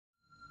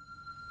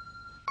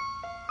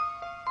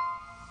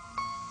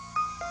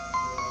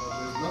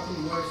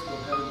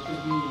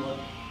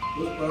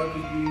Those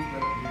priorities means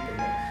that we need a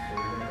mix. So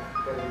we have to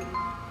carry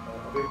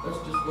let's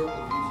just work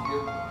on these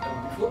here. And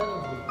before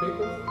pens with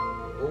papers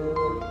or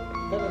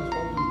pens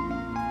only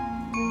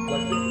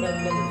like big pen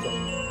lemons.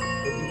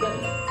 It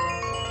depends.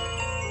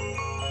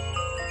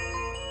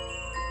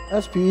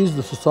 SPE is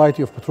the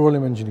Society of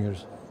Petroleum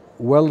Engineers,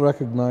 well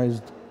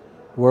recognized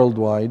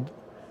worldwide,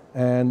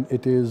 and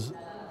it is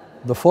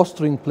the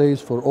fostering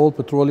place for all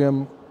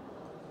petroleum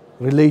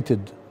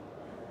related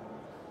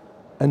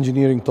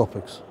engineering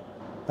topics.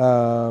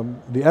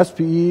 The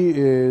SPE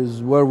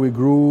is where we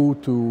grew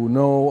to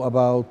know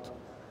about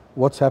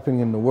what's happening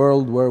in the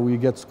world, where we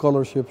get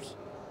scholarships,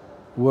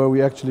 where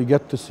we actually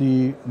get to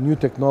see new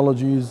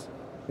technologies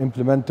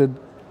implemented,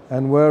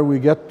 and where we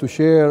get to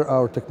share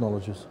our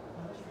technologies.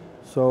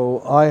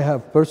 So I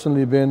have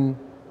personally been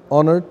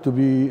honored to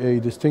be a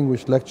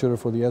distinguished lecturer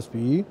for the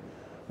SPE,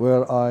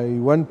 where I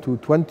went to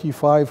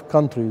 25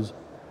 countries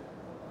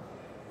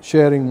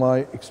sharing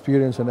my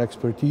experience and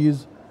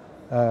expertise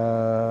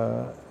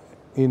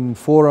in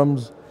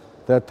forums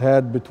that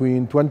had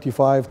between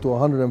 25 to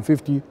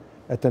 150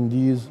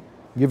 attendees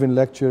giving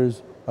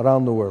lectures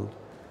around the world.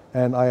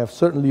 And I have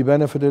certainly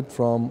benefited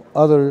from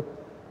other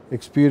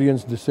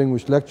experienced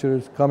distinguished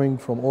lecturers coming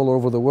from all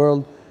over the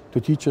world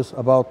to teach us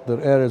about their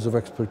areas of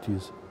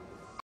expertise.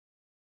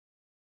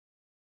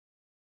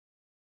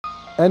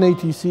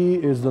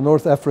 NATC is the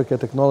North Africa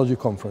Technology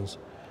Conference.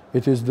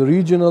 It is the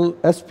regional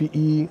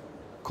SPE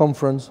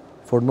conference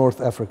for North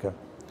Africa.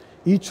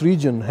 Each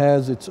region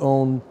has its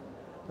own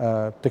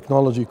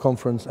technology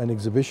conference and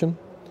exhibition,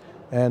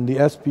 and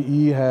the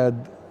SPE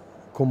had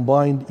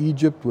combined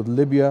Egypt with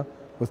Libya,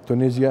 with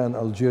Tunisia and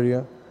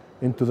Algeria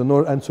into the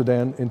and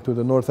Sudan into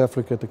the North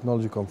Africa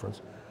Technology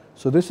Conference.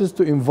 So this is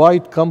to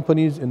invite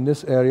companies in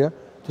this area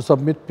to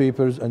submit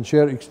papers and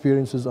share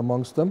experiences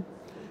amongst them.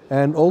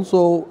 And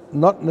also,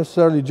 not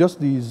necessarily just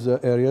these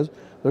areas,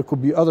 there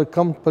could be other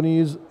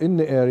companies in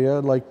the area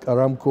like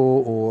Aramco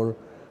or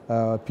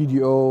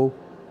PDO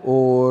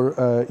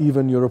or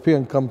even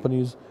European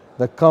companies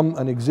that come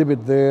and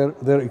exhibit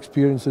their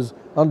experiences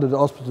under the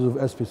auspices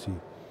of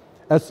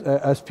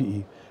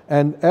SPE.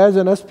 And as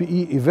an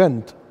SPE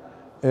event,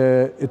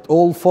 it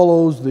all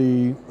follows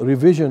the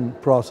revision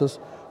process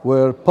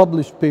where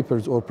published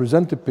papers or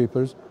presented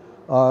papers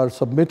are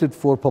submitted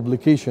for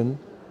publication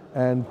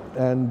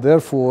and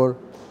therefore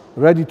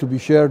ready to be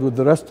shared with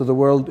the rest of the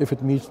world if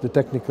it meets the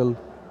technical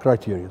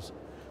criteria.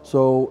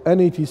 So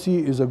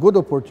NATC is a good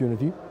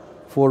opportunity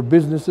for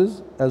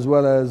businesses as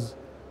well as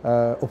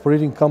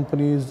operating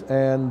companies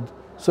and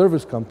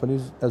service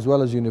companies as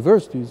well as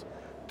universities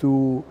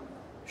to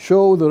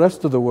show the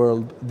rest of the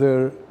world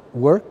their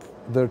work,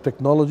 their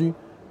technology,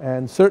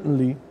 and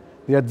certainly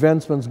the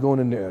advancements going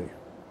in the area.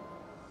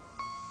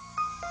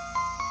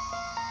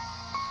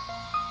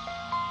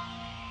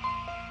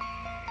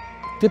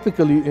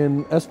 Typically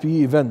in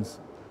SPE events,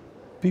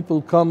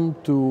 people come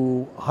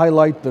to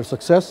highlight their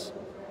success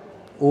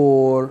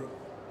or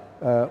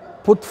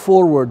put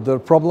forward their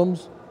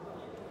problems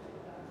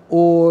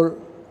or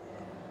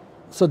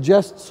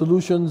suggest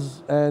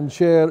solutions and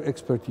share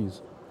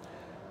expertise.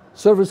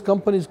 Service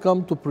companies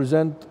come to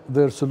present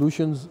their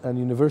solutions and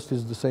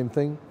universities the same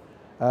thing.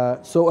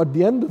 So at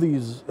the end of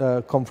these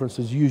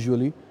conferences,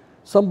 usually,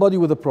 somebody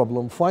with a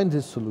problem finds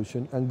his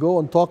solution and go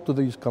and talk to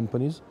these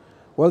companies,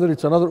 whether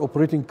it's another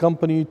operating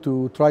company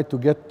to try to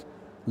get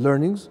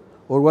learnings,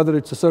 or whether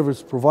it's a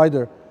service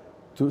provider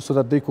so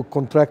that they could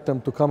contract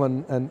them to come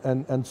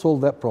and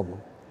solve that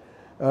problem.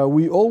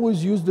 We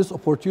always use this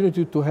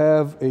opportunity to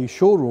have a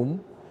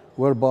showroom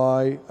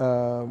whereby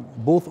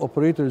both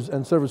operators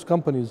and service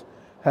companies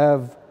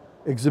have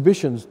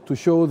exhibitions to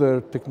show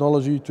their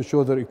technology, to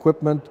show their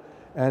equipment,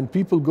 and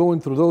people going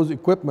through those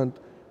equipment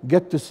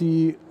get to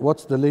see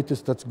what's the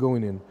latest that's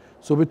going in.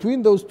 So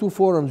between those two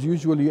forums,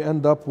 usually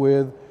end up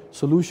with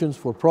solutions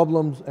for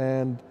problems,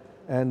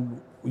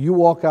 and you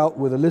walk out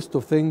with a list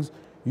of things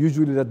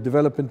usually that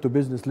develop into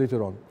business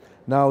later on.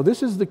 Now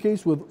this is the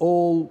case with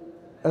all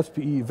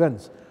SPE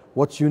events.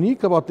 What's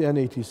unique about the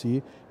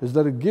NATC is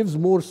that it gives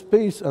more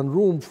space and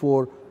room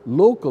for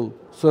local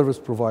service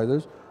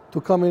providers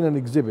to come in and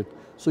exhibit.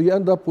 So you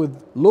end up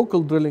with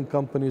local drilling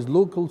companies,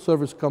 local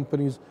service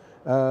companies,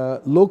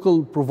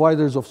 local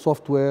providers of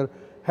software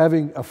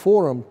having a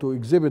forum to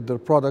exhibit their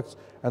products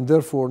and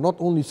therefore not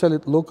only sell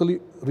it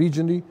locally,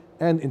 regionally,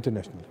 and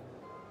internationally.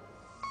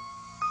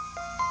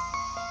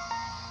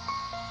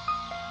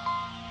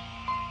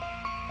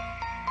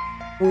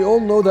 We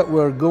all know that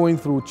we're going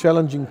through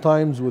challenging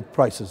times with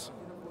prices.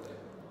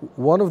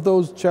 One of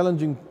those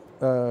challenging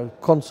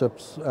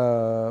concepts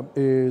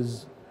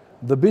is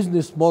the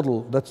business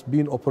model that's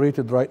being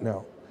operated right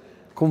now.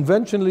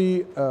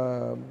 Conventionally,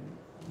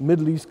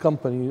 Middle East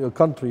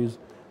countries,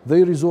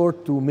 they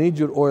resort to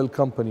major oil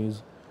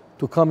companies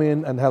to come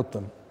in and help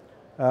them.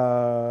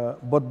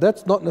 But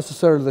that's not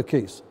necessarily the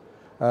case.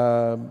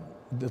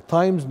 The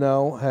times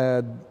now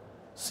had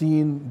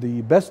seen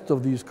the best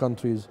of these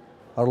countries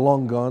are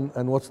long gone,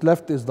 and what's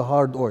left is the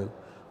hard oil.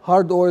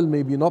 Hard oil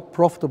may be not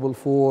profitable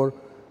for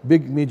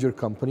big major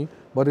company,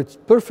 but it's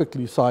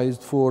perfectly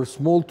sized for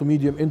small to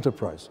medium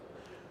enterprise.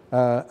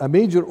 A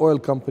major oil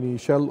company,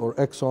 Shell or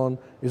Exxon,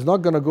 is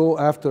not going to go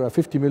after a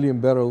 50 million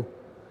barrel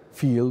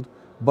field,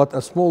 but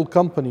a small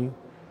company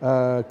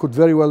could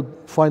very well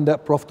find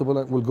that profitable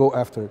and will go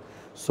after it.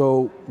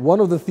 So one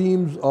of the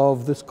themes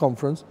of this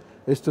conference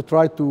is to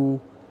try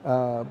to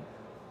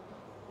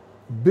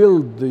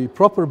build the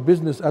proper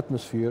business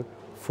atmosphere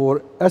for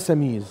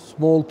SMEs,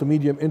 small to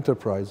medium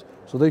enterprise,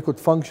 so they could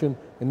function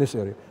in this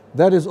area.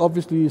 That is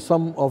obviously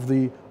some of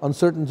the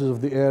uncertainties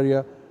of the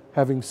area,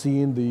 having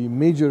seen the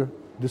major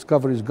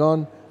discoveries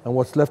gone and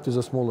what's left is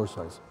a smaller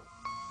size.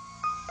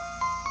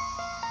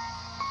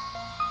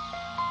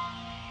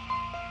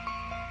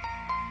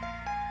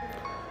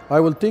 I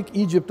will take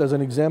Egypt as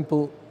an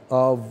example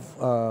of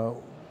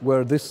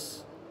where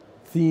this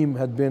theme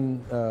had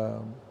been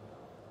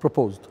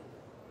proposed.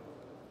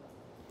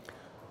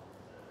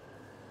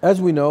 As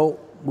we know,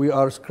 we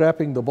are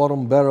scrapping the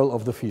bottom barrel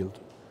of the field,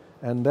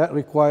 and that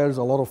requires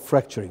a lot of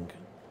fracturing.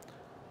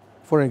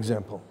 For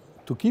example,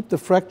 to keep the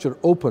fracture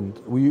opened,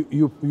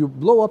 you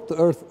blow up the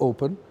earth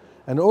open,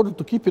 and in order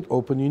to keep it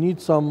open, you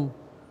need some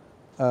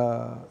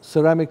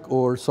ceramic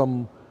or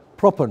some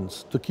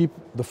propellants to keep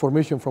the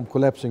formation from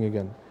collapsing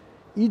again.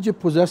 Egypt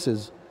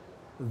possesses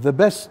the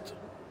best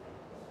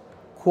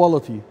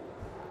quality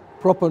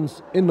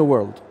propellants in the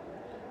world,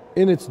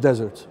 in its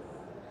deserts,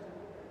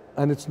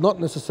 and it's not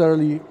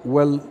necessarily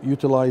well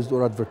utilized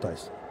or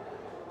advertised.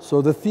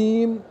 So the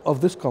theme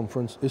of this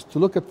conference is to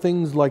look at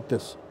things like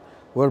this,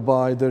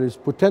 whereby there is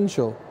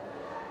potential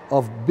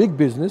of big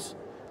business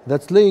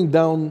that's laying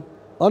down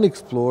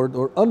unexplored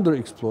or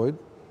underexplored,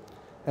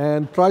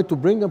 and try to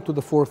bring them to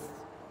the forth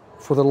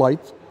for the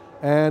light,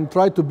 and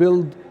try to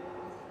build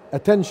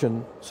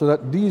attention so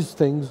that these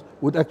things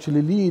would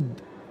actually lead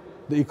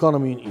the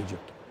economy in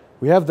Egypt.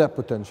 We have that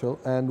potential,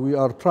 and we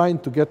are trying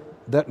to get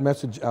that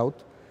message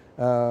out,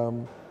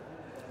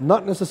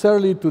 not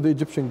necessarily to the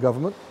Egyptian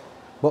government,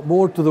 but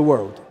more to the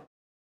world.